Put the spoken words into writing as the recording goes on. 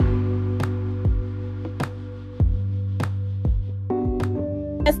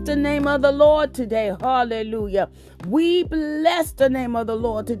bless the name of the Lord today. Hallelujah. We bless the name of the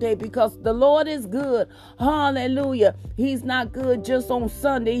Lord today because the Lord is good. Hallelujah. He's not good just on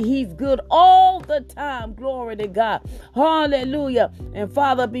Sunday. He's good all the time. Glory to God. Hallelujah. And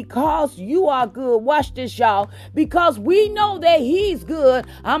Father, because you are good, watch this, y'all. Because we know that he's good,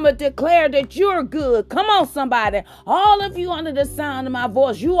 I'm going to declare that you're good. Come on, somebody. All of you under the sound of my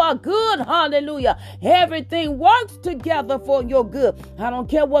voice, you are good. Hallelujah. Everything works together for your good. I don't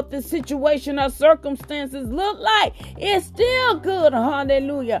care what the situation or circumstances look like. It's still good.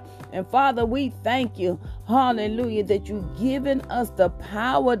 Hallelujah. And Father, we thank you. Hallelujah. That you've given us the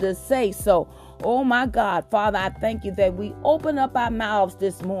power to say so. Oh my God, Father, I thank you that we open up our mouths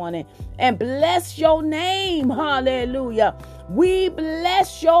this morning and bless your name. Hallelujah. We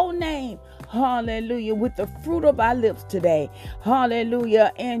bless your name. Hallelujah. With the fruit of our lips today.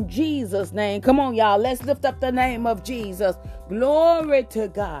 Hallelujah. In Jesus' name. Come on, y'all. Let's lift up the name of Jesus. Glory to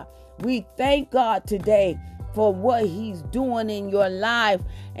God. We thank God today for what he's doing in your life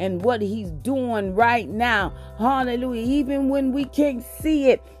and what he's doing right now. Hallelujah. Even when we can't see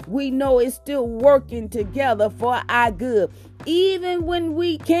it, we know it's still working together for our good. Even when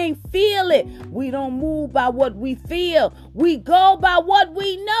we can't feel it, we don't move by what we feel. We go by what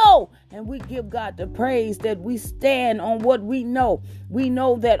we know. And we give God the praise that we stand on what we know. We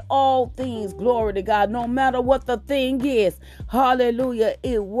know that all things, glory to God, no matter what the thing is, hallelujah,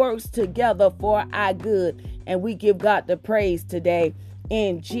 it works together for our good. And we give God the praise today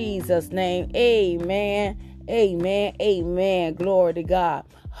in Jesus' name. Amen. Amen. Amen. Glory to God.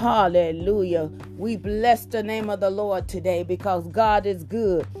 Hallelujah. We bless the name of the Lord today because God is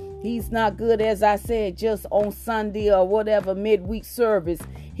good. He's not good, as I said, just on Sunday or whatever midweek service.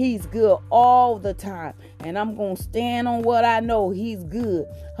 He's good all the time. And I'm going to stand on what I know. He's good.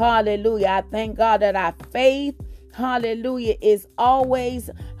 Hallelujah. I thank God that our faith, hallelujah, is always,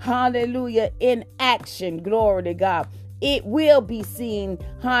 hallelujah, in action. Glory to God. It will be seen.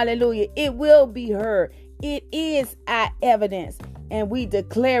 Hallelujah. It will be heard. It is our evidence. And we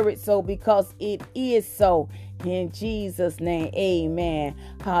declare it so because it is so. In Jesus' name, amen.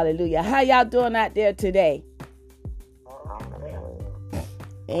 Hallelujah. How y'all doing out there today?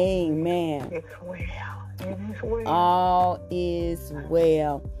 Amen. It's well. It is well. All is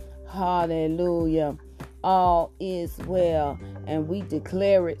well. Hallelujah. All is well. And we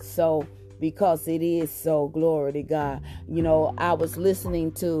declare it so because it is so. Glory to God. You know, I was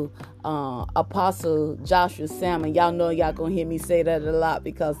listening to Apostle Joshua Salmon. Y'all know y'all gonna hear me say that a lot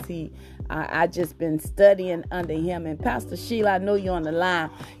because I just been studying under him. And Pastor Sheila, I know you're on the line.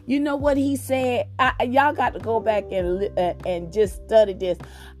 You know what he said? Y'all got to go back and just study this.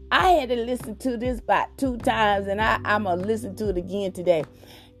 I had to listen to this about 2 times, and I'm gonna listen to it again today.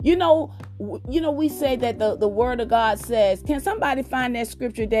 You know, we say that the word of God says, can somebody find that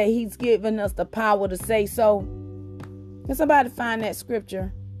scripture that he's given us the power to say so? Can somebody find that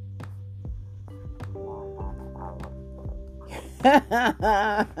scripture?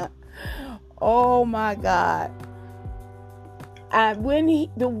 Oh my God.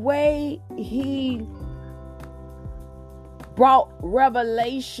 The way he brought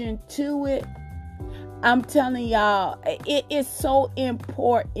revelation to it, I'm telling y'all, it is so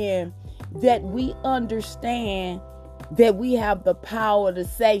important that we understand that we have the power to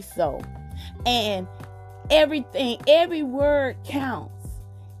say so. And every word counts.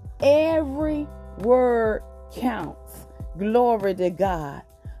 Every word counts. Glory to God.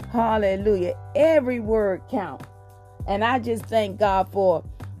 Hallelujah. Every word counts. And I just thank God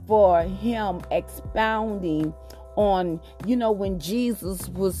for him expounding on, when Jesus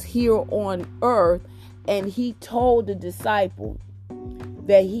was here on earth and he told the disciples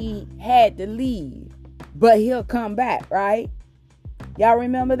that he had to leave, but he'll come back, right? Y'all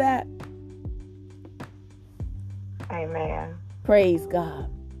remember that? Amen. Praise God.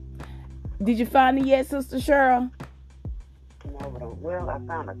 Did you find it yet, Sister Cheryl? No, well, I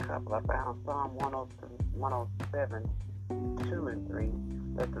found a couple. I found Psalm 107, 2 and 3.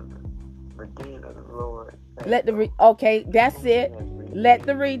 Let the redeemed of the Lord say okay, that's it. Let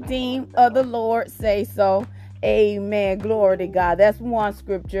the redeemed of the Lord say so. Amen. Glory to God. That's one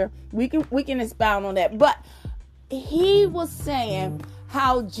scripture. We can expound on that. But he was saying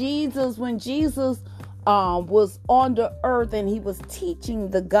how when Jesus was on the earth and he was teaching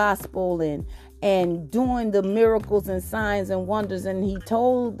the gospel and doing the miracles and signs and wonders, and he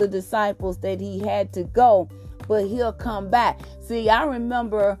told the disciples that he had to go, but he'll come back. See, I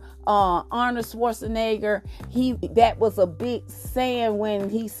remember Arnold Schwarzenegger. That was a big saying when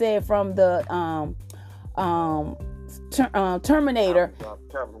he said from the Terminator.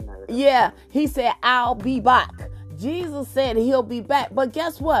 Terminator. Yeah, he said, "I'll be back." Jesus said he'll be back. But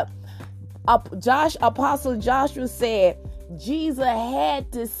guess what? Apostle Joshua said Jesus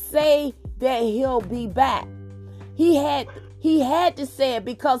had to say that he'll be back. He had to say it,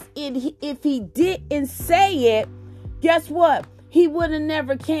 because if he didn't say it, guess what? He would have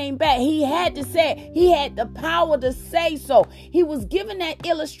never came back. He had to say it. He had the power to say so. He was given that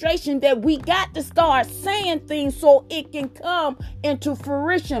illustration that we got to start saying things so it can come into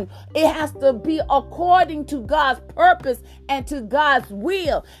fruition. It has to be according to God's purpose and to God's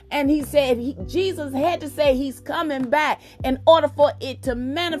will. And he said Jesus had to say he's coming back in order for it to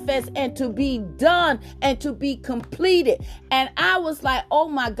manifest and to be done and to be completed. And I was like, oh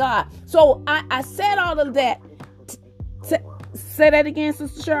my God. So I said all of that. Say that again,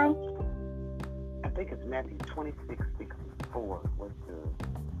 Sister Cheryl. I think it's Matthew 26:64 was the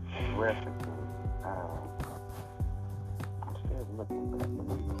reference. I'm still looking for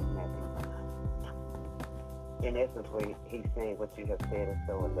Matthew. In essence, where he's saying what you have said is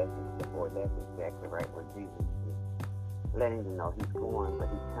so, and that's exactly right. What Jesus is letting you know, he's going, but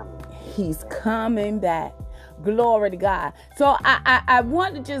he's coming. He's coming back. Glory to God. So I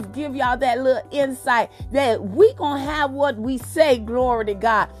want to just give y'all that little insight that we gonna have what we say. Glory to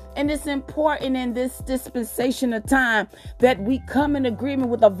God. And it's important in this dispensation of time that we come in agreement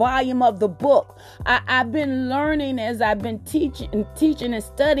with the volume of the book. I've been learning as I've been teaching and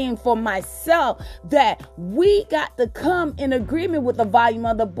studying for myself that we got to come in agreement with the volume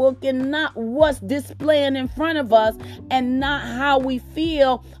of the book, and not what's displaying in front of us, and not how we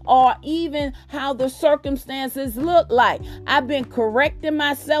feel or even how the circumstances look like. I've been correcting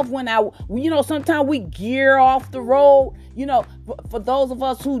myself when sometimes we gear off the road. For those of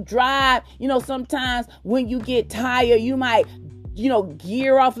us who drive, sometimes when you get tired, you might,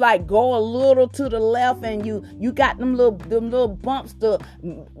 gear off, like go a little to the left, and you got them little bumps to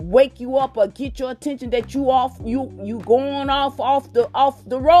wake you up or get your attention that you going off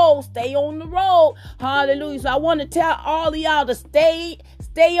the road. Stay on the road. Hallelujah. So I want to tell all of y'all to stay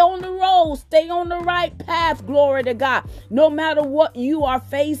on the road, stay on the right path. Glory to God. No matter what you are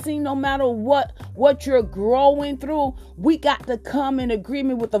facing, no matter what you're growing through, we got to come in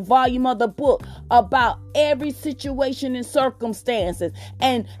agreement with the volume of the book about every situation and circumstances.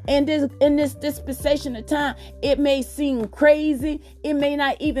 And in this dispensation of time, it may seem crazy. It may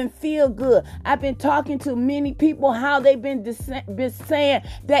not even feel good. I've been talking to many people how they've been saying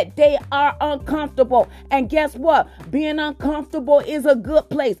that they are uncomfortable. And guess what? Being uncomfortable is a good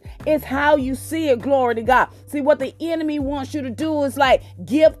place. It's how you see it. Glory to God. See, what the enemy wants you to do is like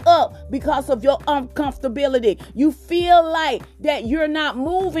give up because of your uncomfortability. You feel like that you're not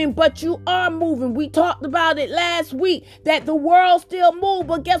moving, but you are moving. We talked about it last week that the world still moves,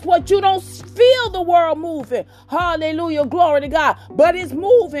 but guess what? You don't feel the world moving. Hallelujah. Glory to God. But it's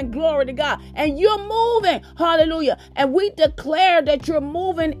moving. Glory to God. And you're moving. Hallelujah. And we declare that you're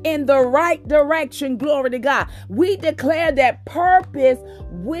moving in the right direction. Glory to God. We declare that purpose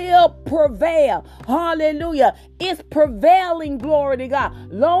will prevail. Hallelujah. It's prevailing. Glory to God.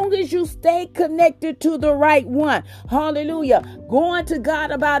 Long as you stay connected to the right one. Hallelujah. Going to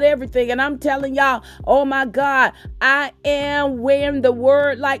God about everything. And I'm telling y'all, oh my God, I am wearing the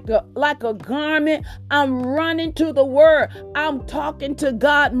word like a garment. I'm running to the word. I'm talking to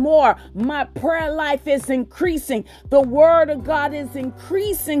God more. My prayer life is increasing. The word of God is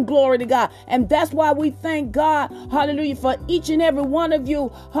increasing. Glory to God. And that's why we thank God, hallelujah, for each and every one of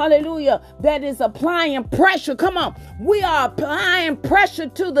you, hallelujah, that is applying pressure. Come on. We are applying pressure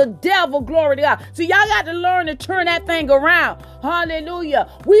to the devil. Glory to God. So y'all got to learn to turn that thing around. Hallelujah.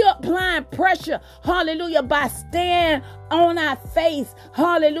 We are applying pressure. Hallelujah. By staying on our face,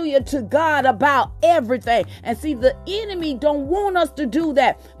 hallelujah, to God about everything. And see, the enemy don't want us to do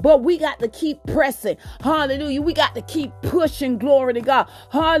that, but we got to keep pressing. Hallelujah. We got to keep pushing. Glory to God.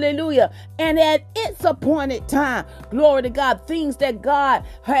 Hallelujah. And at its appointed time, glory to God, things that God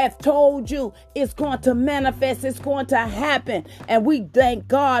has told you is going to manifest. It's going to happen. And we thank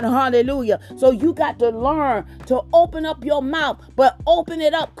God. Hallelujah. So you got to learn to open up your mouth, but open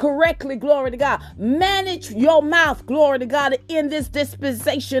it up correctly. Glory to God. Manage your mouth. Glory to God in this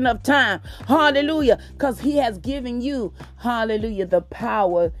dispensation of time. Hallelujah. Because he has given you, hallelujah, the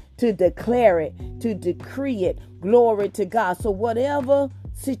power to declare it, to decree it. Glory to God. So whatever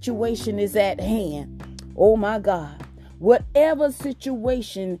situation is at hand, oh my God, whatever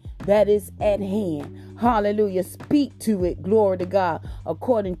situation that is at hand, hallelujah, speak to it. Glory to God.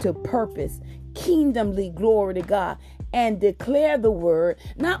 According to purpose, kingdomly, glory to God. And declare the word.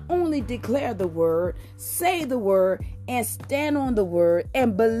 Not only declare the word, say the word, and stand on the word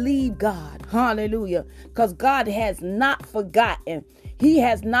and believe God. Hallelujah. Because God has not forgotten. He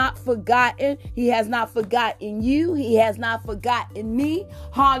has not forgotten. He has not forgotten you. He has not forgotten me.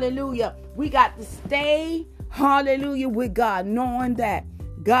 Hallelujah. We got to stay, hallelujah, with God, knowing that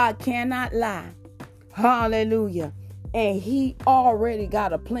God cannot lie. Hallelujah. And he already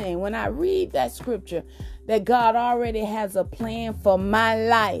got a plan. When I read that scripture, that God already has a plan for my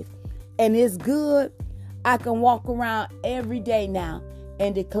life, and it's good, I can walk around every day now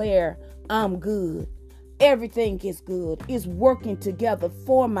and declare I'm good. Everything is good. It's working together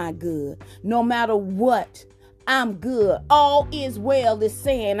for my good. No matter what, I'm good. All is well is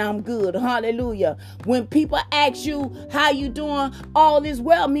saying I'm good. Hallelujah. When people ask you how you doing, all is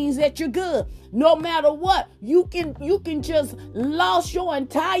well means that you're good. No matter what, you can just lose your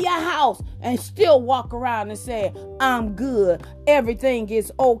entire house and still walk around and say, I'm good. Everything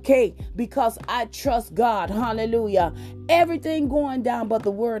is okay because I trust God. Hallelujah. Everything going down but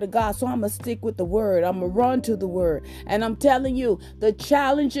the word of God. So I'm going to stick with the word. I'm going to run to the word. And I'm telling you, the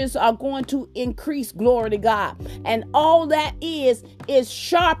challenges are going to increase. Glory to God. And all that is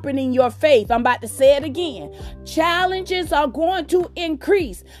sharpening your faith. I'm about to say it again. Challenges are going to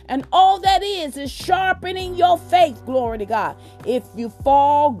increase. And all that is sharpening your faith. Glory to God. If you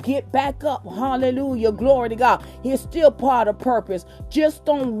fall, get back up. Hallelujah. Glory to God. It's still part of purpose. Just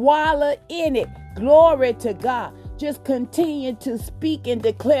don't wallow in it. Glory to God. Just continue to speak and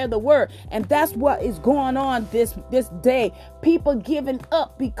declare the word. And that's what is going on this day. People giving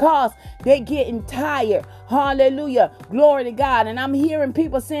up because they're getting tired. Hallelujah. Glory to God. And I'm hearing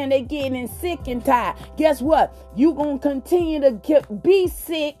people saying they're getting sick and tired. Guess what? You're going to continue to be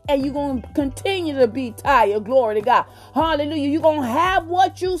sick and you're going to continue to be tired. Glory to God. Hallelujah. You're going to have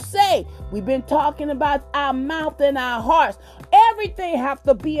what you say. We've been talking about our mouth and our hearts. Everything have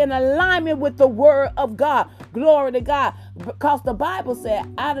to be in alignment with the word of God. Glory to God. Because the Bible said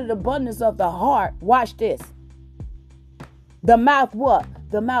out of the abundance of the heart, watch this. The mouth what?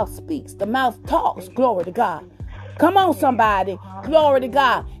 The mouth speaks. The mouth talks. Glory to God. Come on, somebody. Glory to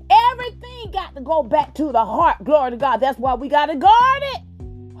God. Everything got to go back to the heart. Glory to God. That's why we got to guard it.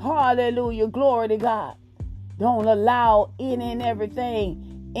 Hallelujah. Glory to God. Don't allow any and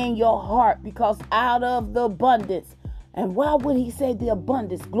everything in your heart, because out of the abundance. And why would he say the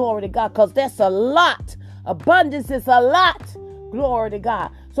abundance? Glory to God. Because that's a lot. Abundance is a lot. Glory to God.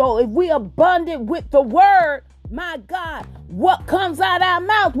 So if we abundant with the word, my God, what comes out our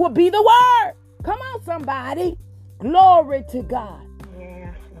mouth will be the word. Come on, somebody. Glory to God.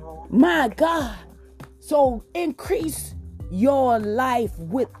 Yes, Lord. My God. So increase your life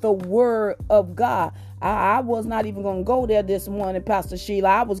with the word of God. I was not even going to go there this morning, Pastor Sheila.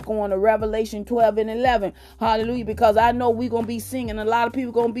 I was going to Revelation 12 and 11. Hallelujah. Because I know we're going to be singing. A lot of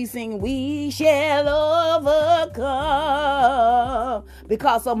people going to be singing, we shall overcome,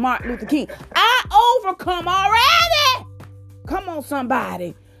 because of Martin Luther King. I overcome already. Come on,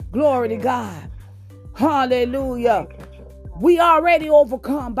 somebody. Glory to God. Hallelujah. We already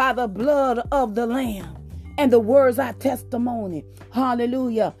overcome by the blood of the Lamb and the words of testimony.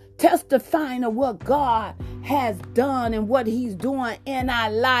 Hallelujah. Testifying of what God has done and what he's doing in our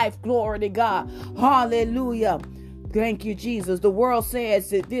life. Glory to God. Hallelujah. Thank you, Jesus. The world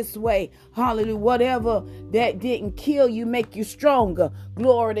says it this way. Hallelujah. Whatever that didn't kill you, make you stronger.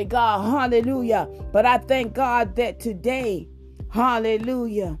 Glory to God. Hallelujah. But I thank God that today,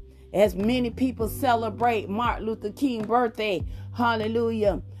 hallelujah, as many people celebrate Martin Luther King's birthday,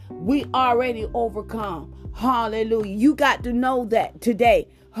 hallelujah, we already overcome. Hallelujah. You got to know that today.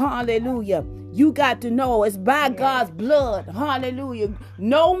 Hallelujah. You got to know it's by God's blood. Hallelujah.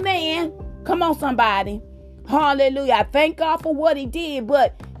 No man. Come on, somebody. Hallelujah. I thank God for what he did,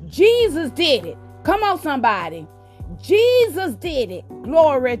 but Jesus did it. Come on, somebody. Jesus did it.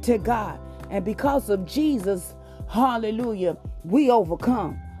 Glory to God. And because of Jesus, hallelujah, we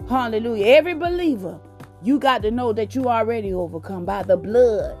overcome. Hallelujah. Every believer, you got to know that you already overcome by the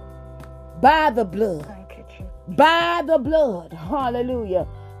blood. By the blood. By the blood. Hallelujah.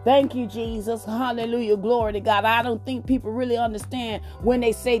 Thank you, Jesus. Hallelujah. Glory to God. I don't think people really understand when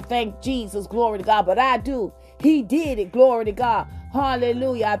they say thank Jesus. Glory to God. But I do. He did it. Glory to God.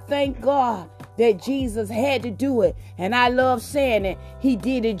 Hallelujah. I thank God that Jesus had to do it. And I love saying it. He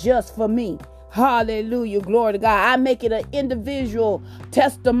did it just for me. Hallelujah. Glory to God. I make it an individual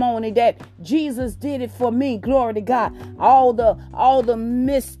testimony that Jesus did it for me. Glory to God. All the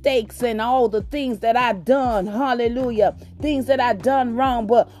mistakes and all the things that I've done. Hallelujah. Things that I've done wrong.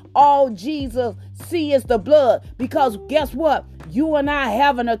 But all Jesus see is the blood. Because guess what? You and I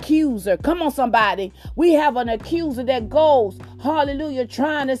have an accuser. Come on, somebody. We have an accuser that goes, hallelujah,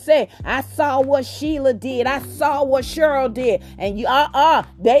 trying to say, I saw what Sheila did. I saw what Cheryl did. And you,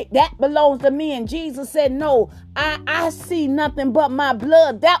 that belongs to me. And Jesus said, no, I see nothing but my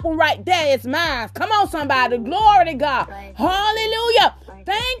blood. That one right there is mine. Come on, somebody. Glory to God. Hallelujah.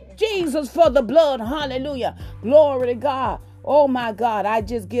 Thank Jesus for the blood. Hallelujah. Glory to God. Oh my God, I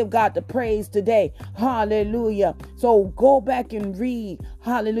just give God the praise today. Hallelujah. So go back and read,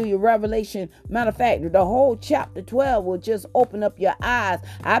 hallelujah, Revelation. Matter of fact, the whole chapter 12 will just open up your eyes.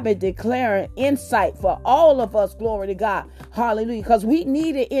 I've been declaring insight for all of us, glory to God. Hallelujah. Because we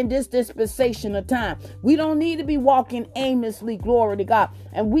need it in this dispensation of time. We don't need to be walking aimlessly, glory to God.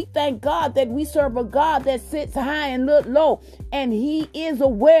 And we thank God that we serve a God that sits high and look low. And he is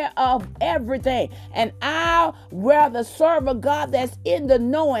aware of everything. And I'll rather serve a God that's in the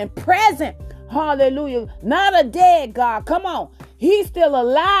know and present. Hallelujah. Not a dead God. Come on. He's still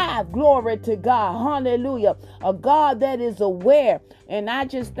alive. Glory to God. Hallelujah. A God that is aware. And I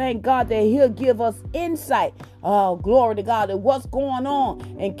just thank God that he'll give us insight. Oh, glory to God. And what's going on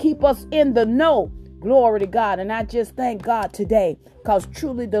and keep us in the know. Glory to God. And I just thank God today because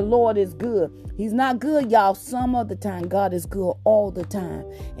truly the Lord is good. He's not good, y'all, some of the time. God is good all the time.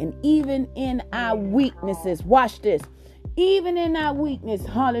 And even in our weaknesses, watch this. Even in our weakness,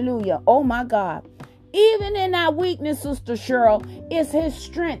 hallelujah. Oh my God. Even in our weakness, Sister Cheryl, it's his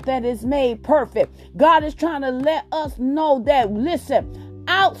strength that is made perfect. God is trying to let us know that, listen,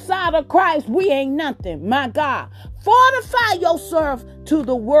 outside of Christ, we ain't nothing. My God. Fortify yourself to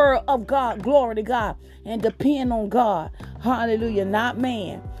the word of God. Glory to God. And depend on God. Hallelujah. Not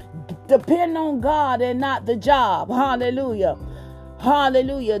man. Depend on God and not the job. Hallelujah.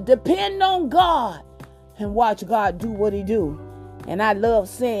 Hallelujah. Depend on God and watch God do what he do. And I love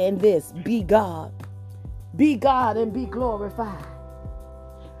saying this. Be God. Be God and be glorified.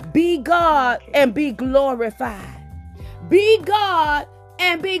 Be God and be glorified. Be God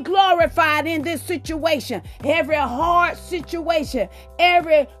and be glorified in this situation. Every hard situation,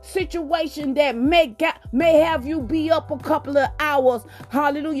 every situation that may have you be up a couple of hours,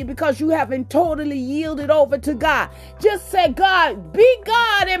 hallelujah, because you haven't totally yielded over to God. Just say, God, be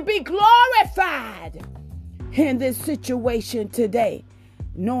God and be glorified in this situation today,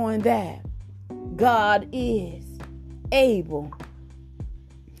 knowing that God is able.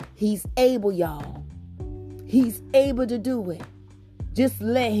 He's able, y'all. He's able to do it. Just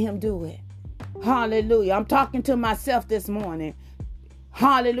let him do it. Hallelujah. I'm talking to myself this morning.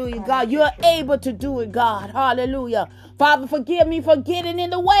 Hallelujah. God, you're able to do it, God. Hallelujah. Father, forgive me for getting in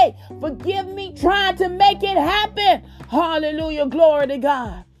the way. Forgive me trying to make it happen. Hallelujah. Glory to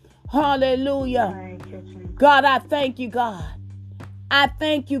God. Hallelujah. God, I thank you, God. I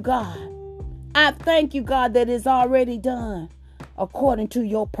thank you, God. I thank you, God, that it's already done. According to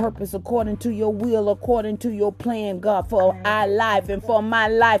your purpose, according to your will, according to your plan, God, for our life and for my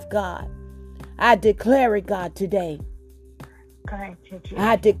life, God. I declare it, God, today.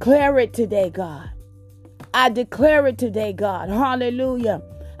 I declare it today, God. I declare it today, God. Hallelujah.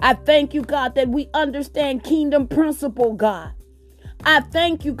 I thank you, God, that we understand kingdom principle, God. I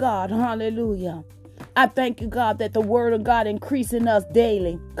thank you, God. Hallelujah. I thank you, God, that the word of God increasing us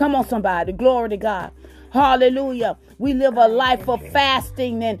daily. Come on, somebody. Glory to God. Hallelujah. We live a life of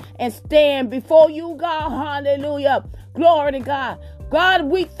fasting and stand before you, God. Hallelujah. Glory to God. God,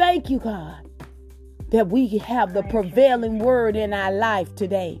 we thank you, God, that we have the prevailing word in our life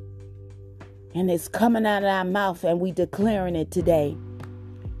today. And it's coming out of our mouth and we declaring it today.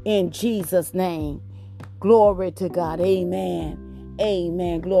 In Jesus' name. Glory to God. Amen.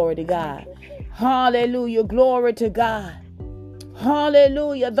 Amen. Glory to God. Hallelujah. Glory to God.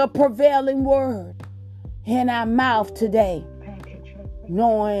 Hallelujah. The prevailing word in our mouth today,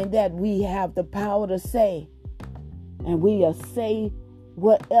 knowing that we have the power to say, and we'll say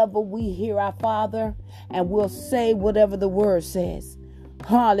whatever we hear our Father, and we'll say whatever the word says.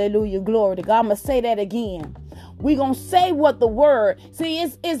 Hallelujah. Glory to God. I'm going to say that again. We're going to say what the word. See,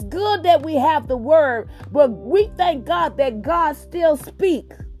 it's good that we have the word, but we thank God that God still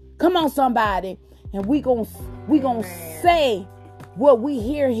speaks. Come on, somebody. And we gonna say what we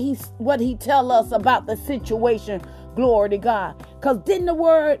hear what he tell us about the situation. Glory to God. Because didn't the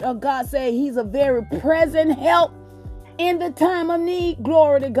word of God say he's a very present help in the time of need?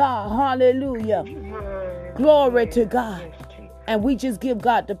 Glory to God. Hallelujah. Glory to God. And we just give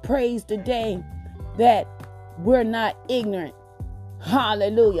God the praise today that we're not ignorant.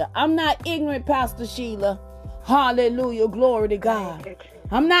 Hallelujah. I'm not ignorant, Pastor Sheila. Hallelujah. Glory to God.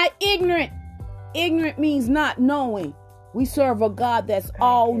 I'm not ignorant. Ignorant means not knowing. We serve a God that's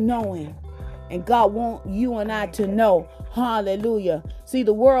all knowing. And God wants you and I to know Hallelujah. See,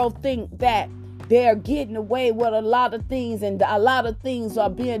 the world think that they're getting away with a lot of things, and a lot of things are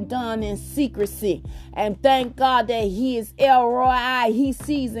being done in secrecy. And thank God that He is El Roi. He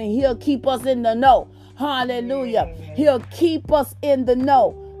sees and He'll keep us in the know. Hallelujah. He'll keep us in the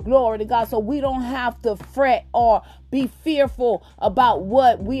know. Glory to God. So we don't have to fret or be fearful about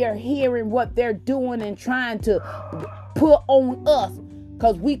what we are hearing, what they're doing and trying to put on us,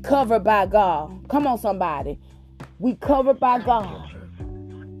 because we covered by God. Come on, somebody. We covered by God.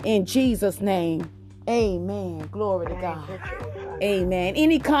 In Jesus' name. Amen. Glory to God. Amen.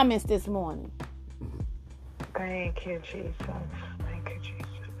 Any comments this morning? Thank you, Jesus. Thank you, Jesus.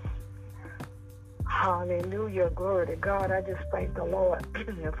 Hallelujah. Glory to God. I just thank the Lord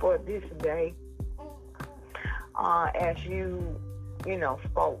for this day. As you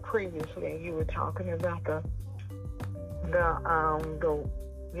spoke previously, you were talking about the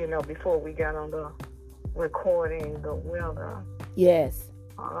before we got on the recording, the weather. Yes.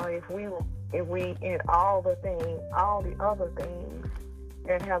 If we in all the other things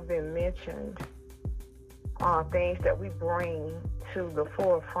that have been mentioned, things that we bring to the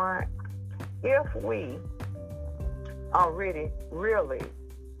forefront, if we are really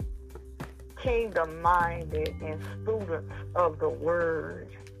kingdom-minded and students of the Word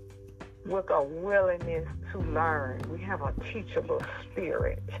with a willingness to learn, we have a teachable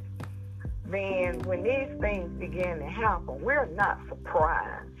spirit, then when these things begin to happen, we're not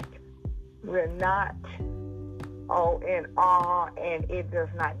surprised. We're not in awe, and it does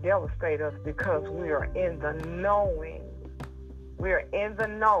not devastate us, because we are in the knowing. We are in the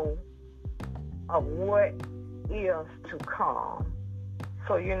know of what is to come.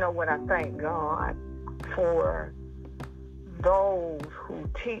 So what, I thank God for those who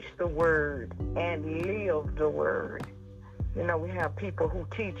teach the Word and live the Word. We have people who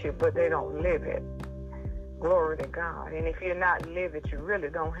teach it, but they don't live it. Glory to God. And if you're not live it, you really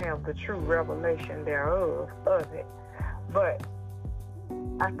don't have the true revelation thereof of it. But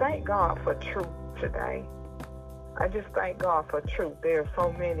I thank God for truth today. I just thank God for truth. There are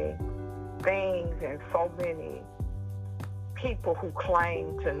so many things and so many people who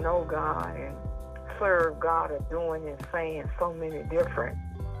claim to know God and serve God are doing and saying so many different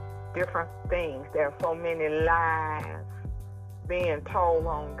things. There are so many lies being told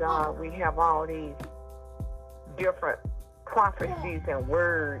on God. We have all these different prophecies and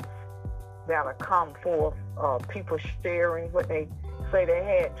words that are come forth, people sharing what they say they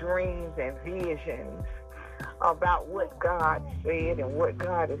had dreams and visions about what God said and what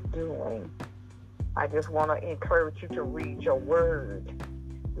God is doing. I just want to encourage you to read your Word.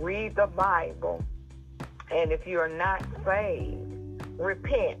 Read the Bible. And if you're not saved,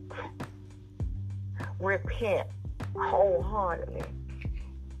 repent. Repent wholeheartedly.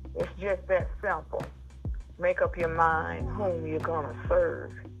 It's just that simple. Make up your mind whom you're going to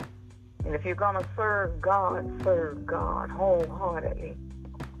serve. And if you're going to serve God wholeheartedly.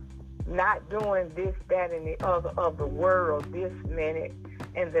 Not doing this, that, and the other of the world this minute,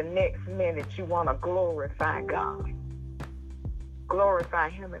 and the next minute you want to glorify God. Glorify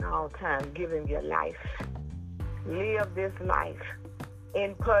Him in all time. Give Him your life. Live this life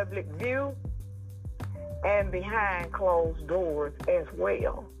in public view and behind closed doors as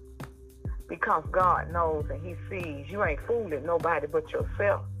well. Because God knows and He sees. You ain't fooling nobody but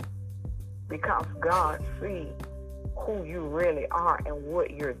yourself. Because God sees who you really are and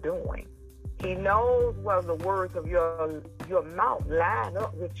what you're doing. He knows whether the words of your mouth line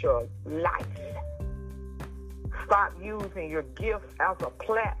up with your life. Stop using your gift as a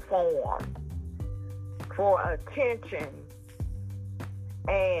platform for attention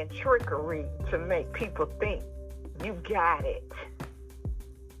and trickery to make people think you got it.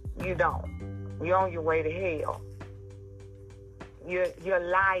 You don't. You're on your way to hell. You're a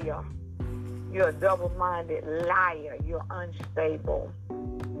liar. You're a double-minded liar. You're unstable.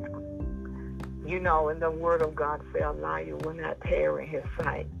 And the Word of God says a liar will not tarry in His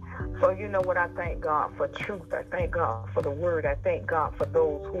sight. So you know what? I thank God for truth. I thank God for the Word. I thank God for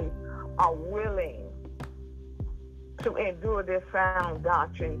those who are willing to endure this sound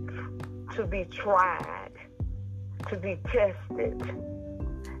doctrine, to be tried, to be tested,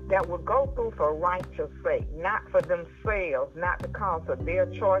 that will go through for righteous sake, not for themselves, not because of their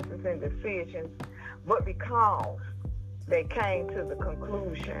choices and decisions, but because they came to the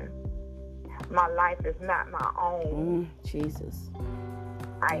conclusion, my life is not my own. Jesus.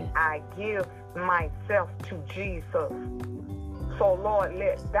 I give myself to Jesus. So Lord,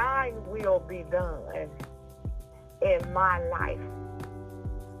 let Thy will be done in my life.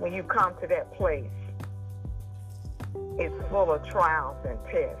 When you come to that place, it's full of trials and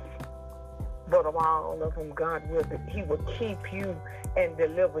tests. but of all of them, He will keep you and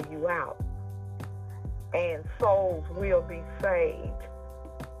deliver you out. And souls will be saved.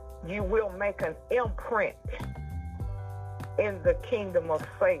 You will make an imprint in the kingdom of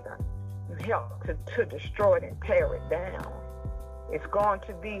Satan. You help to destroy it and tear it down. It's going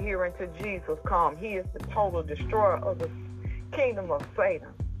to be here until Jesus comes. He is the total destroyer of the kingdom of Satan.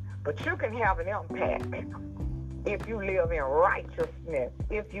 But you can have an impact if you live in righteousness,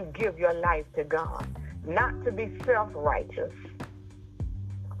 if you give your life to God. Not to be self-righteous,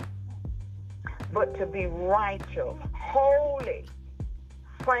 but to be righteous, holy,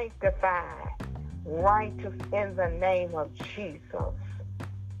 sanctified, righteous in the name of Jesus.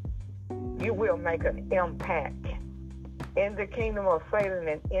 You will make an impact in the kingdom of Satan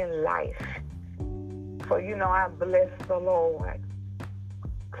and in life. So, I bless the Lord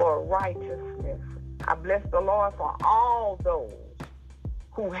for righteousness. I bless the Lord for all those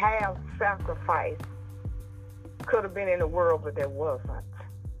who have sacrificed. Could have been in the world, but there wasn't.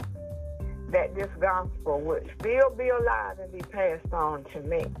 That this gospel would still be alive and be passed on to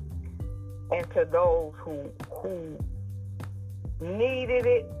me and to those who needed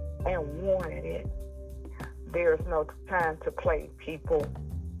it and wanted it. There's no time to play, people.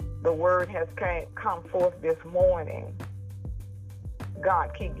 The word has come forth this morning.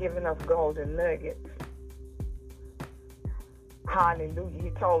 God keep giving us golden nuggets. Hallelujah. He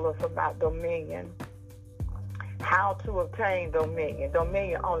told us about dominion. How to obtain dominion.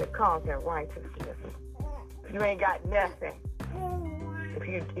 Dominion only comes in righteousness. If you ain't got nothing,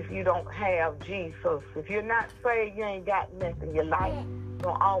 if you don't have Jesus, if you're not saved, you ain't got nothing. Your life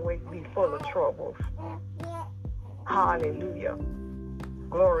will always be full of troubles. Hallelujah.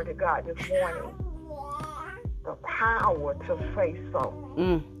 Glory to God this morning. The power to say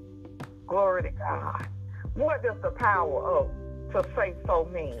so. Glory to God. What does the power of to say so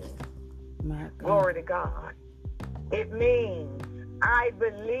mean? Glory to God. It means I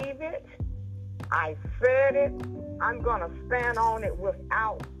believe it. I said it. I'm going to stand on it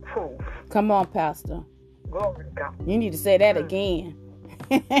without proof. Come on, Pastor. Glory to God. You need to say that again.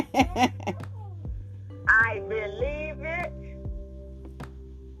 I believe it.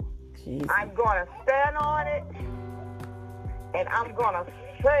 Jesus. I'm going to stand on it. And I'm going to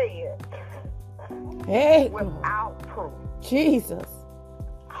say it without proof. Jesus.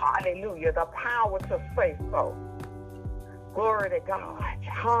 Hallelujah. The power to say so. Glory to God.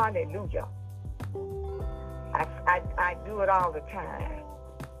 Hallelujah. I do it all the time.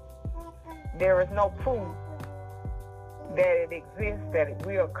 There is no proof that it exists, that it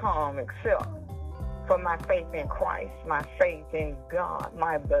will come, except for my faith in Christ, my faith in God,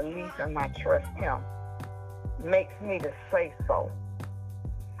 my belief and my trust in Him makes me to say so.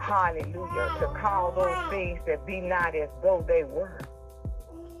 Hallelujah. To call those things that be not as though they were.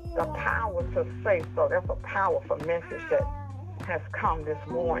 The power to say so. That's a powerful message that has come this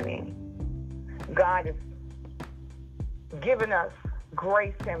morning. God is giving us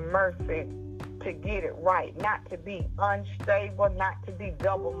grace and mercy to get it right, not to be unstable, not to be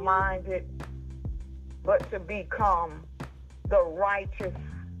double-minded, but to become the righteous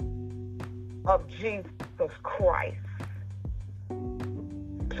of Jesus Christ,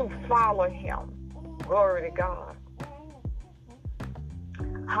 to follow Him. Glory to God.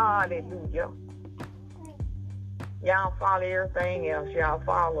 Hallelujah. Y'all follow everything else. Y'all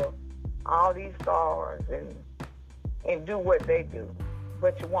follow all these stars and do what they do,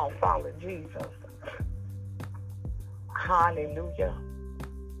 but you won't follow Jesus. Hallelujah.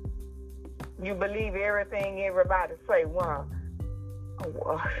 You believe everything everybody say.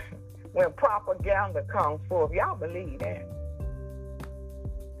 When propaganda comes forth, y'all believe that.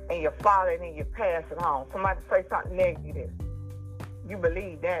 And you follow it and you pass it on. Somebody say something negative, you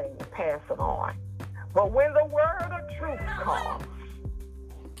believe that and you pass it on. But when the word of truth comes,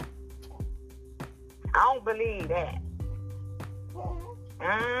 I don't believe that.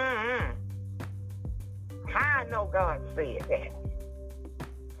 How I know God said that?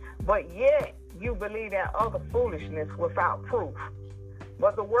 But yet, you believe that other foolishness without proof.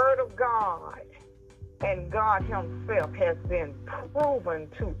 But the word of God and God Himself has been proven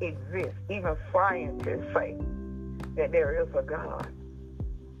to exist. Even scientists say that there is a God.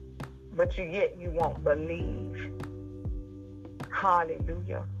 But yet you won't believe.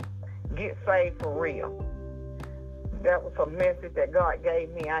 Hallelujah. Get saved for real. That was a message that God gave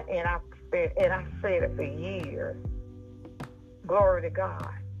me, and I said it for years. Glory to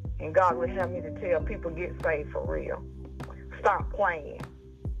God. And God would have me to tell people, get saved for real. Stop playing.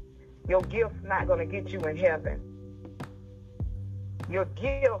 Your gift's not going to get you in heaven. Your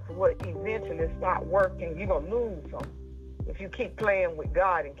gifts will eventually start working. You're going to lose them if you keep playing with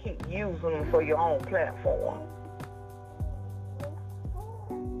God and keep using them for your own platform.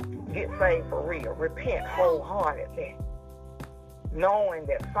 Get saved for real. Repent wholeheartedly. Knowing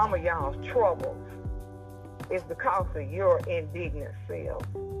that some of y'all's troubles is because of your indignant self.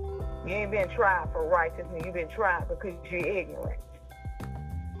 You ain't been tried for righteousness. You've been tried because you're ignorant.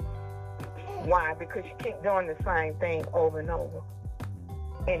 Why? Because you keep doing the same thing over and over.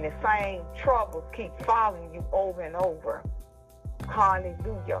 And the same troubles keep following you over and over.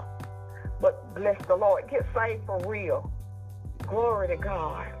 Hallelujah. But bless the Lord. Get saved for real. Glory to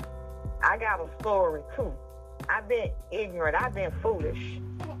God. I got a story too. I've been ignorant. I've been foolish.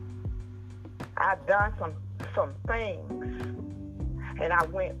 I've done some things. And I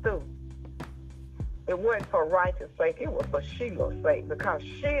went through. It wasn't for righteous sake. It was for Sheila's sake. Because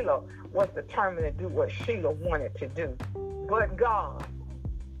Sheila was determined to do what Sheila wanted to do. But God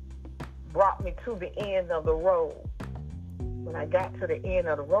brought me to the end of the road. When I got to the end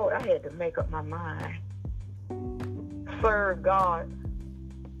of the road, I had to make up my mind. Serve God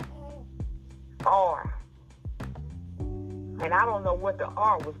or. And I don't know what the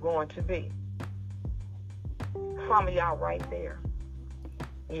R was going to be. Some of y'all right there.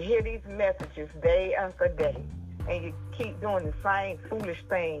 You hear these messages day after day, and you keep doing the same foolish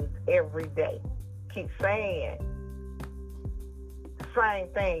things every day. Keep saying the same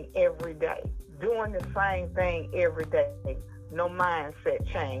thing every day. Doing the same thing every day. No mindset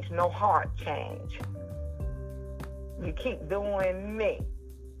change, no heart change. You keep doing me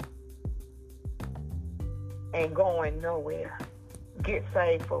and going nowhere. Get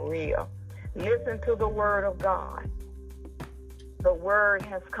saved for real. Listen to the word of God. The word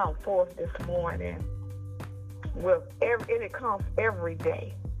has come forth this morning. It comes every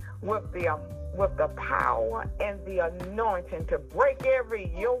day with the power and the anointing to break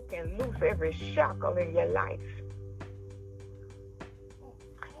every yoke and loose every shackle in your life.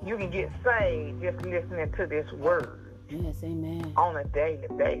 You can get saved just listening to this word. Yes, amen. On a daily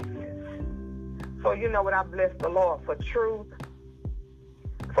basis. So you know what? I bless the Lord for truth,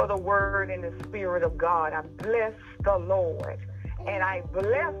 for the word and the spirit of God. I bless the Lord. And I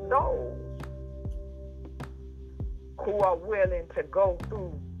bless those who are willing to go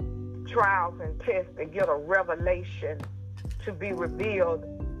through trials and tests to get a revelation to be revealed,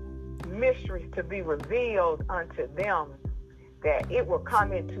 mysteries to be revealed unto them, that it will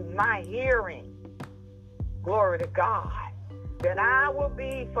come into my hearing. Glory to God. That I will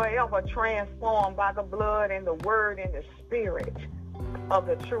be forever transformed by the blood and the word and the spirit of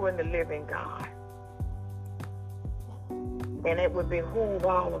the true and the living God. And it would behoove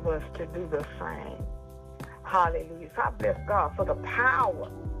all of us to do the same. Hallelujah. So I bless God for the power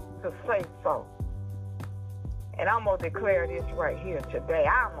to say so. And I'm going to declare this right here today.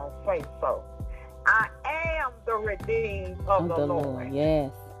 I'm going to say so. I am the redeemed of the Lord.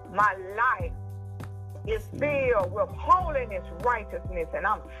 Yes. My life is filled with holiness, righteousness, and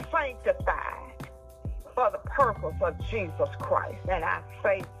I'm sanctified for the purpose of Jesus Christ. And I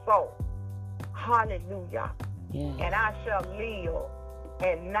say so. Hallelujah. Yes. And I shall live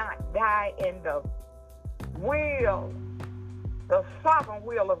and not die in the will. The sovereign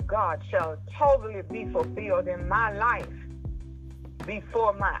will of God shall totally be fulfilled in my life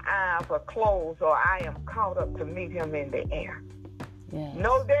before my eyes are closed or I am caught up to meet him in the air. Yes.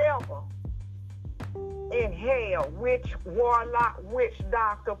 No devil in hell, witch, warlock, witch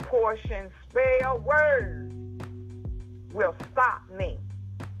doctor, portion, spell, word will stop me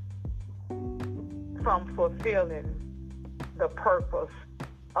from fulfilling the purpose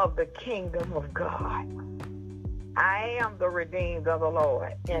of the kingdom of God. I am the redeemed of the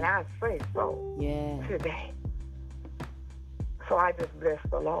Lord, and I say so today. So I just bless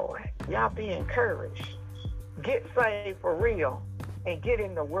the Lord. Y'all be encouraged. Get saved for real and get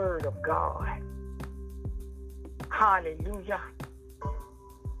in the word of God. Hallelujah.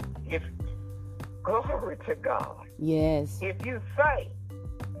 Glory to God. Yes. If you say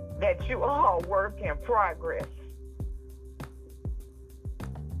that you are a work in progress,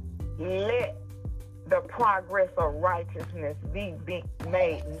 let the progress of righteousness be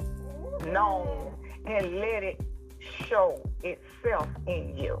made known and let it show itself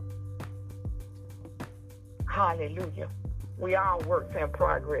in you. Hallelujah. We all works in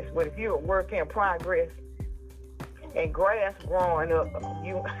progress, but if you're a work in progress and grass growing up,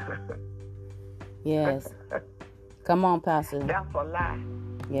 you yes. Come on, Pastor. That's a lie.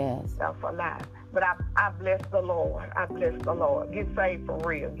 Yes. That's a lie. But I bless the Lord. I bless the Lord. Get saved for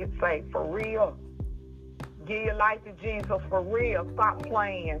real. Get saved for real. Give your life to Jesus for real. Stop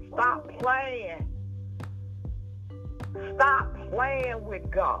playing. Stop playing. Stop playing with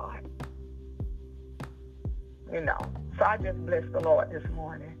God. So I just bless the Lord this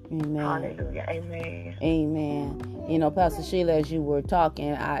morning. Amen. Hallelujah. Amen. Amen. Pastor Sheila, as you were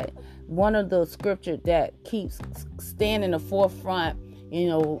talking, one of the scriptures that keeps standing the forefront,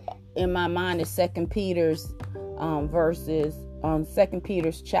 in my mind is 2 Peter's verses, 2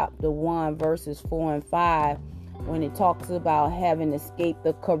 Peter's chapter 1, verses 4 and 5, when it talks about having escaped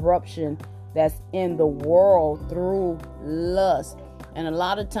the corruption that's in the world through lust. And a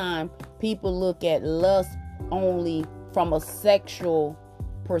lot of time people look at lust only from a sexual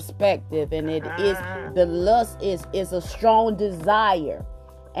perspective, and the lust is a strong desire,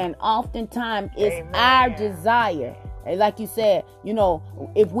 and oftentimes it's our desire. And like you said,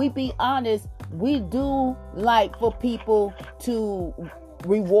 if we be honest, we do like for people to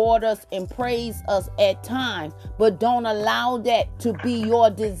reward us and praise us at times, but don't allow that to be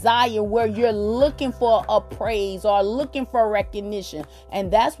your desire where you're looking for a praise or looking for recognition.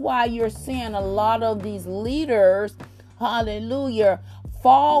 And that's why you're seeing a lot of these leaders, hallelujah,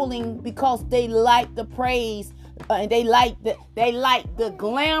 falling, because they like the praise and they like the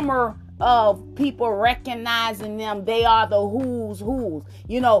glamour of people recognizing them. They are the who's.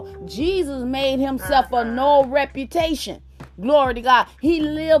 Jesus made himself a no reputation. Glory to God. He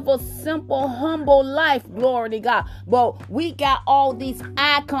lived a simple, humble life. Glory to God. But we got all these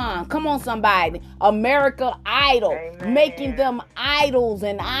icons. Come on, somebody. America Idol. Amen. Making them idols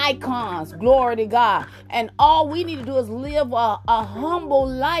and icons. Glory to God. And all we need to do is live a humble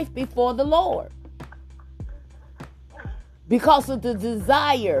life before the Lord. Because of the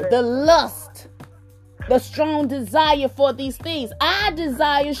desire, the lust, the strong desire for these things. Our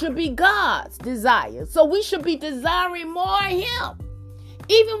desire should be God's desire. So we should be desiring more of him.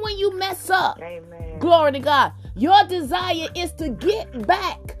 Even when you mess up. Amen. Glory to God. Your desire is to get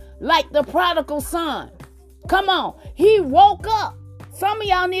back like the prodigal son. Come on. He woke up. Some of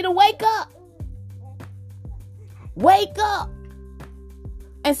y'all need to wake up. Wake up.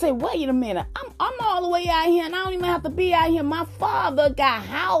 And say, wait a minute, I'm all the way out here and I don't even have to be out here. My father got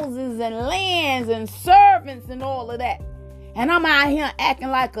houses and lands and servants and all of that. And I'm out here acting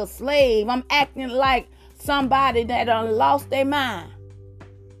like a slave. I'm acting like somebody that done lost their mind.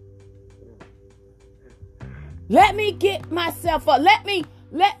 Let me get myself up. Let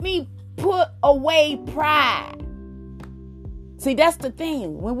me put away pride. See, that's the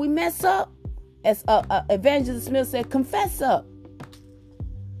thing. When we mess up, as Evangelist Smith said, confess up.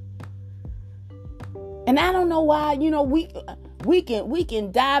 And I don't know why, we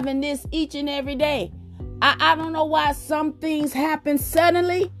can dive in this each and every day. I don't know why some things happen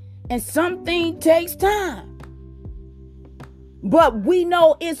suddenly and some things takes time. But we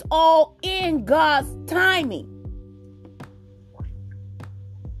know it's all in God's timing.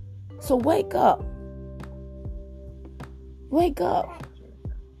 So wake up. Wake up.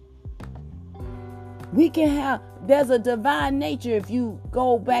 There's a divine nature. If you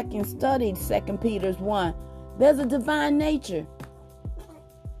go back and study 2 Peter's 1, there's a divine nature.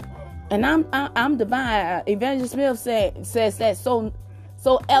 And I'm divine. Evangelist Smith says that so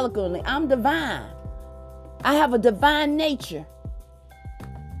eloquently. I'm divine. I have a divine nature.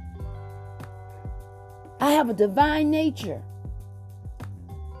 I have a divine nature.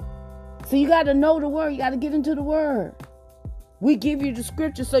 So you got to know the word. You got to get into the word. We give you the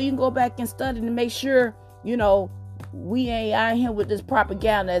scripture so you can go back and study to make sure, we ain't out here with this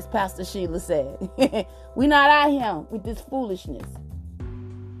propaganda, as Pastor Sheila said. We not out here with this foolishness.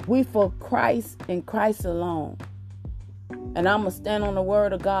 We for Christ and Christ alone. And I'm going to stand on the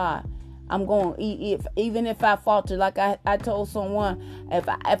word of God. I'm going to, even if I falter, like I told someone,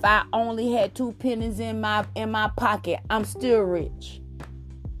 if I only had 2 pennies in my pocket, I'm still rich.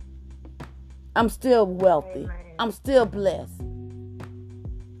 I'm still wealthy. Amen. I'm still blessed.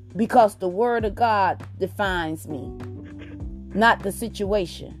 Because the word of God defines me, not the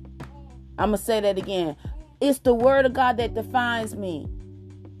situation. I'm going to say that again. It's the word of God that defines me,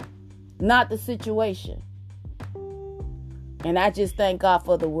 not the situation. And I just thank God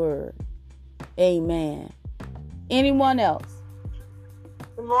for the word. Amen. Anyone else?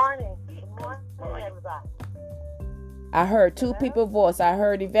 Good morning. Good morning, everybody. I heard 2 people's voice. I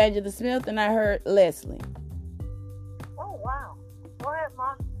heard Evangelist Smith and I heard Leslie. Oh, wow. Go ahead,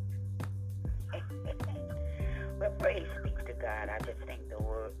 Ma. Well, praise be to God. I just thank the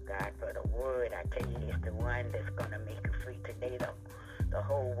word, God, for the word. I tell you, it's the one that's going to make you free today. The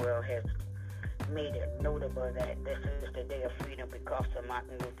whole world has made it notable that this is the day of freedom because of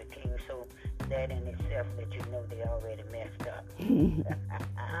Martin Luther King. So that in itself let you know they already messed up.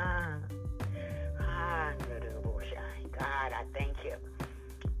 God, I thank you.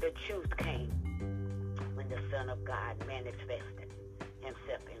 The truth came when the Son of God manifested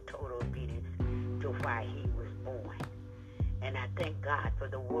himself in total obedience to why he was born. And I thank God for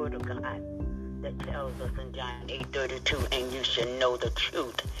the word of God that tells us in John 8:32, and you should know the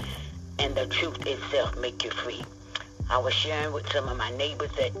truth, and the truth itself make you free. I was sharing with some of my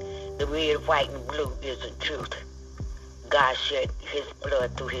neighbors that the red, white, and blue is the truth. God shed his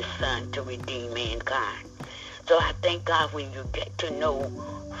blood through his son to redeem mankind. So I thank God when you get to know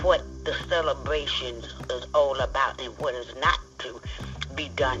what the celebration is all about and what is not to be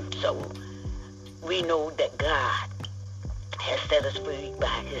done. So we know that God has set us free by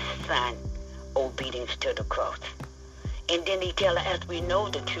his son obedience to the cross. And then he tells us we know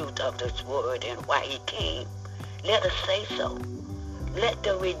the truth of this word and why he came. Let us say so. Let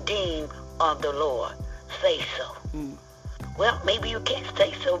the redeemed of the Lord say so. Well, maybe you can't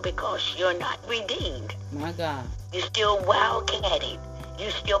say so because you're not redeemed. My God. You're still wildcatting.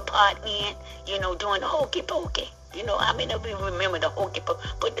 You're still partying, doing the hokey pokey. How many of you remember the hokey pokey?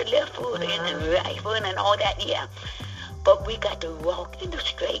 Put the left foot in and the right foot and all that, yeah. But we got to walk in the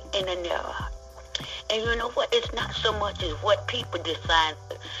straight and the narrow. And you know what? It's not so much as what people define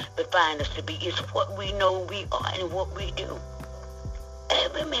us to be. It's what we know we are and what we do.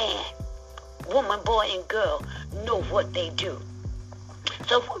 Every man, woman, boy, and girl know what they do.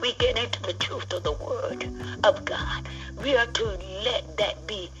 So when we get into the truth of the word of God, we are to let that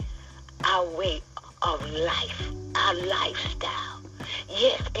be our way of life, our lifestyle.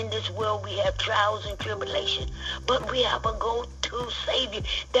 Yes, in this world we have trials and tribulations, but we have a go-to Savior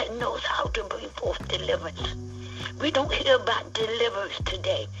that knows how to bring forth deliverance. We don't hear about deliverance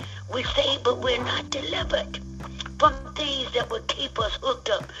today. We say, but we're not delivered from things that would keep us hooked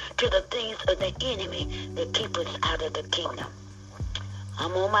up to the things of the enemy that keep us out of the kingdom.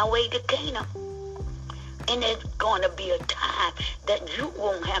 I'm on my way to Canaan. And there's going to be a time that you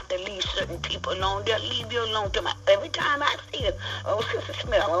won't have to leave certain people alone. They'll leave you alone. Every time I see her, oh, Sister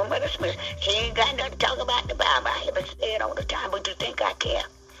Smith, oh, Mother Smith, she ain't got nothing to talk about the Bible. I hear her say it all the time, but you think I care?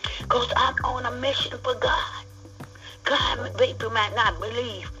 Because I'm on a mission for God. God, people might not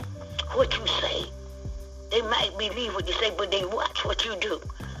believe what you say. They might believe what you say, but they watch what you do.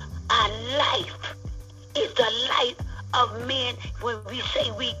 Our life is the light of men when we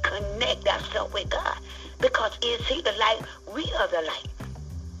say we connect ourselves with God. Because is he the light? We are the light.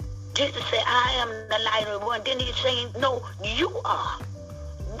 Jesus said, I am the light of the world. Then he's saying, no, you are.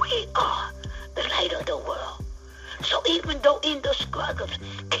 We are the light of the world. So even though in the struggles,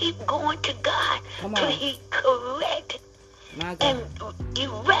 keep going to God till he correct and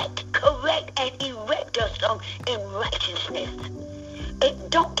correct us in righteousness.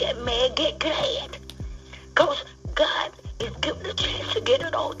 And don't get mad, get glad. Because God is giving a chance to get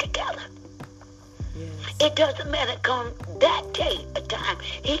it all together. Yes. It doesn't matter, come that day, a time,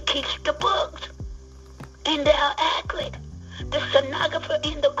 he keeps the books. And they are accurate. The stenographer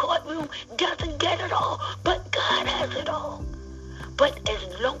in the courtroom doesn't get it all, but God has it all. But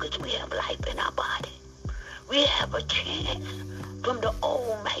as long as we have life in our body, we have a chance from the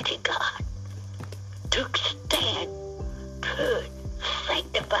Almighty God to stand good,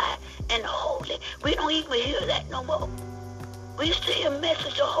 sanctified, and holy. We don't even hear that no more. We used to hear a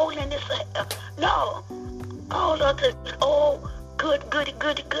message of holiness. No, all of it, all good.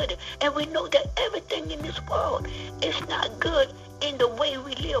 And we know that everything in this world is not good in the way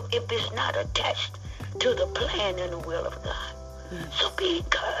we live if it's not attached to the plan and the will of God. So be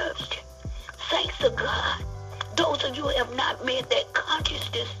encouraged. Thanks to God. Those of you who have not made that conscious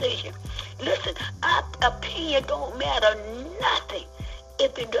decision, listen, our opinion don't matter nothing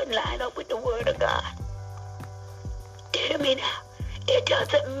if it doesn't line up with the word of God. Hear me now. It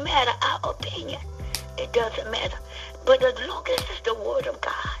doesn't matter our opinion. It doesn't matter. But as long as it's the word of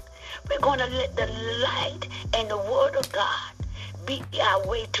God, we're going to let the light and the word of God be our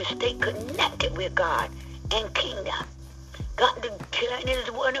way to stay connected with God and kingdom. God declared in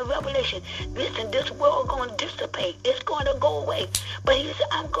his word in Revelation, listen, this world going to dissipate. It's going to go away. But he said,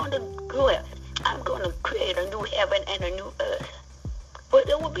 I'm going to create a new heaven and a new earth. But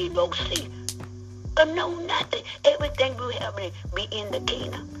there will be no sea. No nothing. Everything we have be in the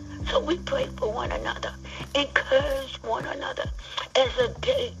kingdom. So we pray for one another. Encourage one another. As the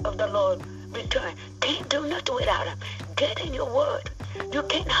day of the Lord return, can't do nothing without him. Get in your word. You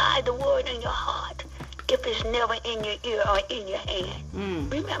can't hide the word in your heart if it's never in your ear or in your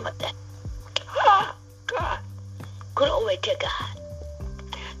hand. Remember that. Oh, God. Glory to God.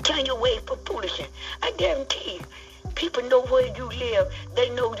 Turn your way from foolishness. I guarantee you, people know where you live. They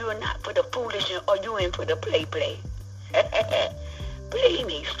know you're not for the foolishness or you're in for the play. Believe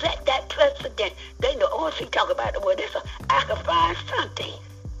me, set that precedent. They know, oh, she talk about the word. I can find something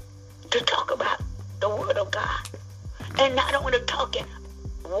to talk about the word of God. And not only talk it,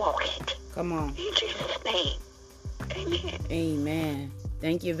 walk it. Come on. In Jesus' name. Amen. Amen.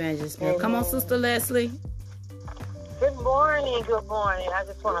 Thank you, Evangelist Smith. Come on, Sister Leslie. Good morning. Good morning. I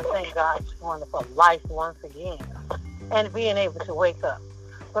just want to thank God this morning for life once again and being able to wake up.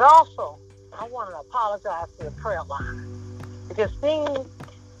 But also, I want to apologize for the prayer line because seeing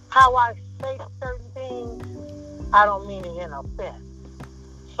how I say certain things, I don't mean it in offense.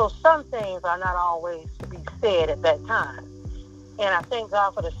 So some things are not always to be said at that time. And I thank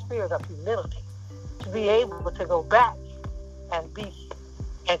God for the spirit of humility to be able to go back and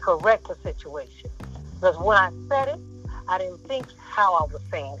correct the situation. Because when I said it, I didn't think how I was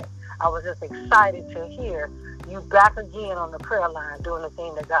saying it. I was just excited to hear you back again on the prayer line doing the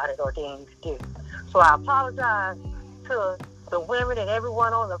thing that God had ordained to do. So I apologize to the women and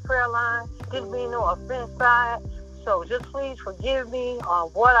everyone on the prayer line. Didn't mean no offense by it. So just please forgive me on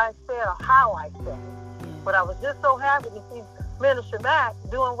what I said or how I said it. But I was just so happy to see Minister Mack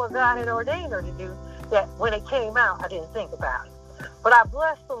doing what God had ordained her to do that when it came out, I didn't think about it. But I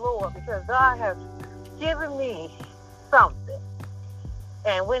bless the Lord because God has given me something.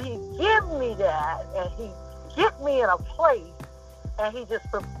 And when he gives me that and he gets me in a place and he just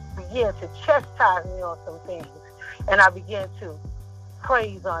began to chastise me on some things and I began to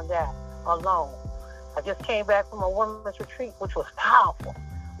praise on that alone. I just came back from a women's retreat, which was powerful.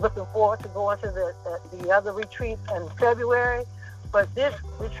 Looking forward to going to the other retreat in February. But this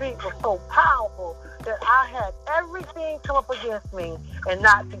retreat was so powerful that I had everything come up against me and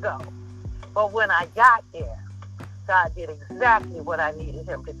not to go. But when I got there, God did exactly what I needed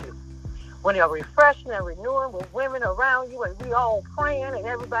him to do. When you're refreshing and renewing with women around you and we all praying and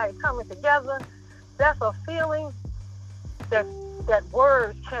everybody coming together, that's a feeling that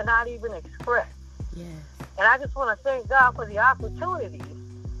words cannot even express. Yes. And I just want to thank God for the opportunity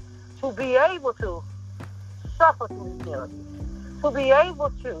to be able to suffer through humility, to be able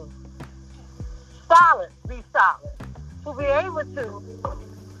to be solid, to be able to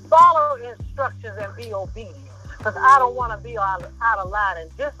follow instructions and be obedient. Because I don't want to be out of line and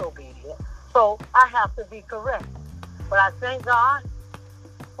disobedient. So I have to be correct. But I thank God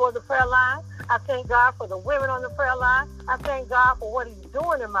for the prayer line. I thank God for the women on the prayer line. I thank God for what he's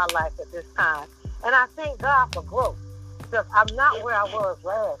doing in my life at this time. And I thank God for growth. Because I'm not where I was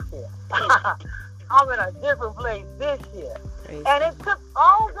last year. I'm in a different place this year. And it took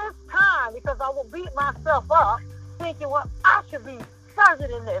all this time because I would beat myself up thinking, well, I should be further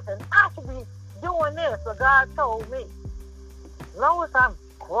than this and I should be doing this. But God told me, as long as I'm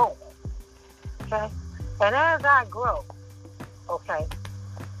growing, okay? And as I grow, okay,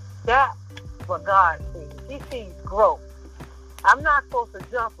 that's what God sees. He sees growth. I'm not supposed to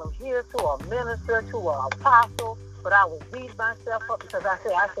jump from here to a minister to an apostle, but I was beating myself up because I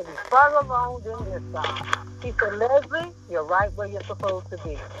said I should be further along than this God. He said, Leslie, you're right where you're supposed to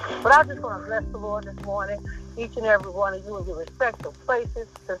be. But I just want to bless the Lord this morning, each and every one of you in your respective places.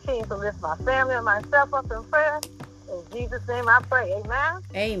 Continue to lift my family and myself up in prayer. In Jesus' name I pray. Amen?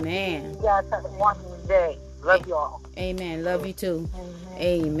 Amen. You guys have a wonderful day. Love you all. Amen. Love you too.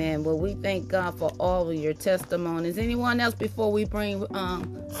 Amen. Well, we thank God for all of your testimonies. Anyone else before we bring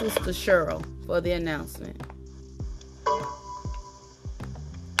Sister Cheryl for the announcement?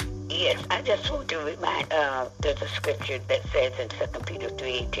 Yes, I just want to remind, there's a scripture that says in 2 Peter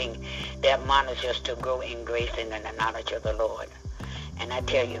 3:18 that admonishes us to grow in grace and in the knowledge of the Lord. And I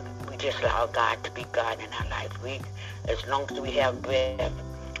tell you, we just allow God to be God in our life. As long as we have breath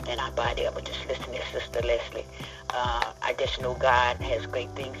in our body, I was just listening to Sister Leslie. I just know God has great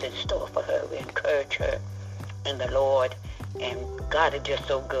things in store for her. We encourage her in the Lord. And God is just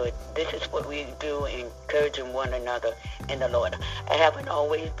so good. This is what we do, encouraging one another in the Lord. I haven't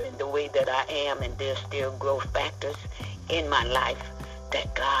always been the way that I am, and there's still growth factors in my life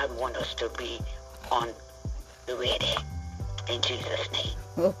that God wants us to be on the ready. In Jesus' name.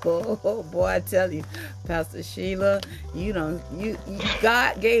 Oh, boy, I tell you, Pastor Sheila,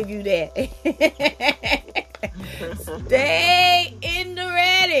 God gave you that. Stay in the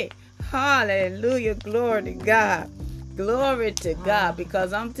ready. Hallelujah. Glory to God. Glory to God,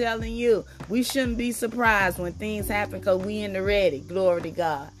 because I'm telling you, we shouldn't be surprised when things happen because we in the ready. Glory to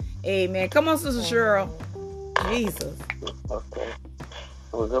God. Amen. Come on, Sister Cheryl. Jesus. Okay.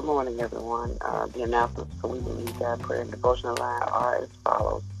 Well, good morning, everyone. The announcements for We Believe God Prayer and Devotional Line are as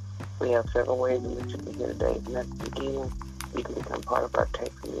follows. We have several ways in which you can get today's message again. You can become part of our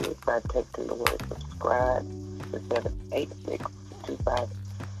text community by texting the word subscribe to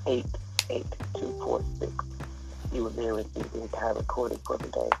 786-258-8246. You will then receive the entire recording for the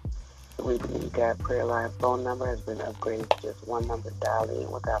day. The We Believe God Prayer Line phone number has been upgraded to just one number dialed in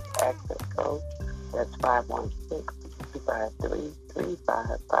without the access code. That's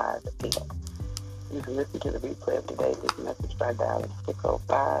 516-253-3558. You can listen to the replay of today's message by dialing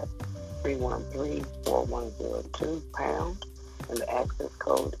 605-313-4102 pound, and the access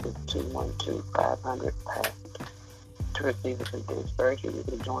code is 212-500-pound. To receive a condensed version, you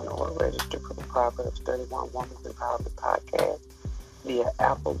can join or register for the Proverbs 31 Women's Empowerment Podcast via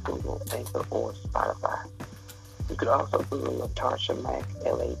Apple, Google, Anchor, or Spotify. You could also Google LaTarsha Mack,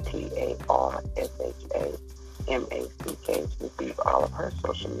 LaTarshaMack, to receive all of her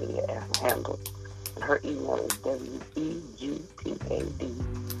social media handles. And her email is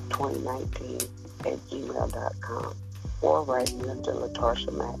wegupad2019@gmail.com, or write Minister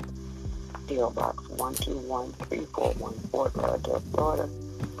LaTarsha Mack, P.O. Box 121-341, Fort Lauderdale, Florida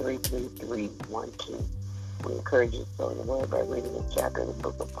 33312. We encourage you to sow the word by reading a chapter in the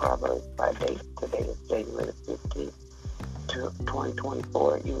book of Proverbs by date. Today is January 15th,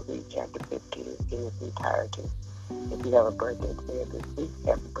 2024. You will read chapter 15 in its entirety. If you have a birthday today or this week,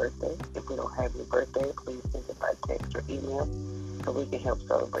 happy birthday. If we don't have your birthday, please send it by text or email so we can help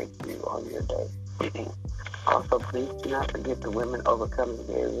celebrate you on your day. Also, please do not forget the Women Overcoming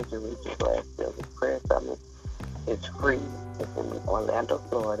Barriers and Reaching Glass Building Prayer Summit. It's free. It's in Orlando,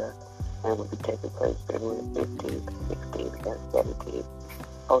 Florida, and will be taking place February 15th, 16th, and 17th.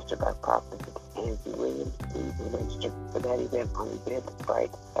 Hosted by Prophet Angie Williams. Please register for that event on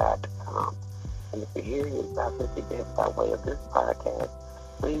eventbrite.com. And if you're hearing about this event by way of this podcast,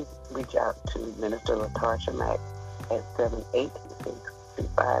 please reach out to Minister LaTarsha Mack at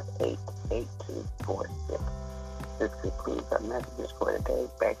 786-258-8246. This concludes our messages for today.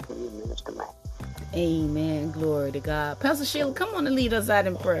 Back to you, Minister Mack. Amen. Glory to God. Pastor Sheila, come on and lead us out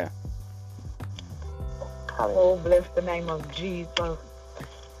in prayer. Oh, bless the name of Jesus.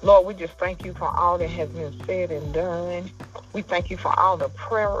 Lord, we just thank you for all that has been said and done. We thank you for all the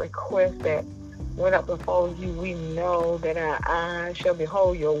prayer requests that went up before you. We know that our eyes shall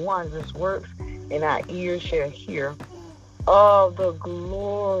behold your wondrous works, and our ears shall hear of the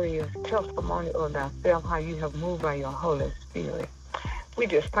glorious testimony of thyself, how you have moved by your Holy Spirit. We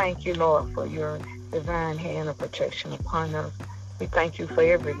just thank you, Lord, for your divine hand of protection upon us. We thank you for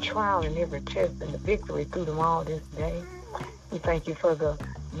every trial and every test and the victory through them all this day. We thank you for the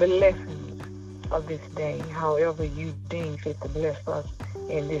blessings of this day. However you deem fit to bless us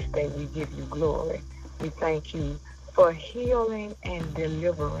in this day, we give you glory. We thank you for healing and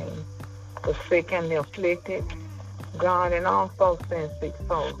delivering the sick and the afflicted, God, and all folks and sick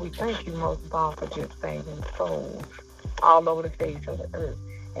souls. We thank you most of all for just saving souls all over the face of the earth.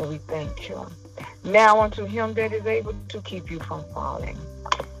 And we thank you. Now unto him that is able to keep you from falling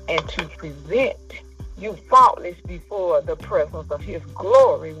and to present you faultless before the presence of his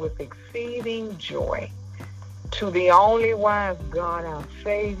glory with exceeding joy. To the only wise God, our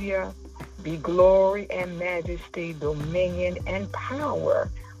Savior, be glory and majesty, dominion and power,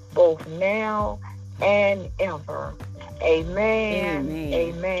 both now and ever. Amen. Amen.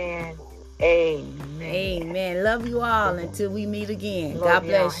 Amen. Amen. Amen. Love you all until we meet again. Love God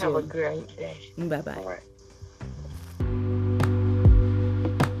bless y'all. you. Have a great day. Bye-bye. All right.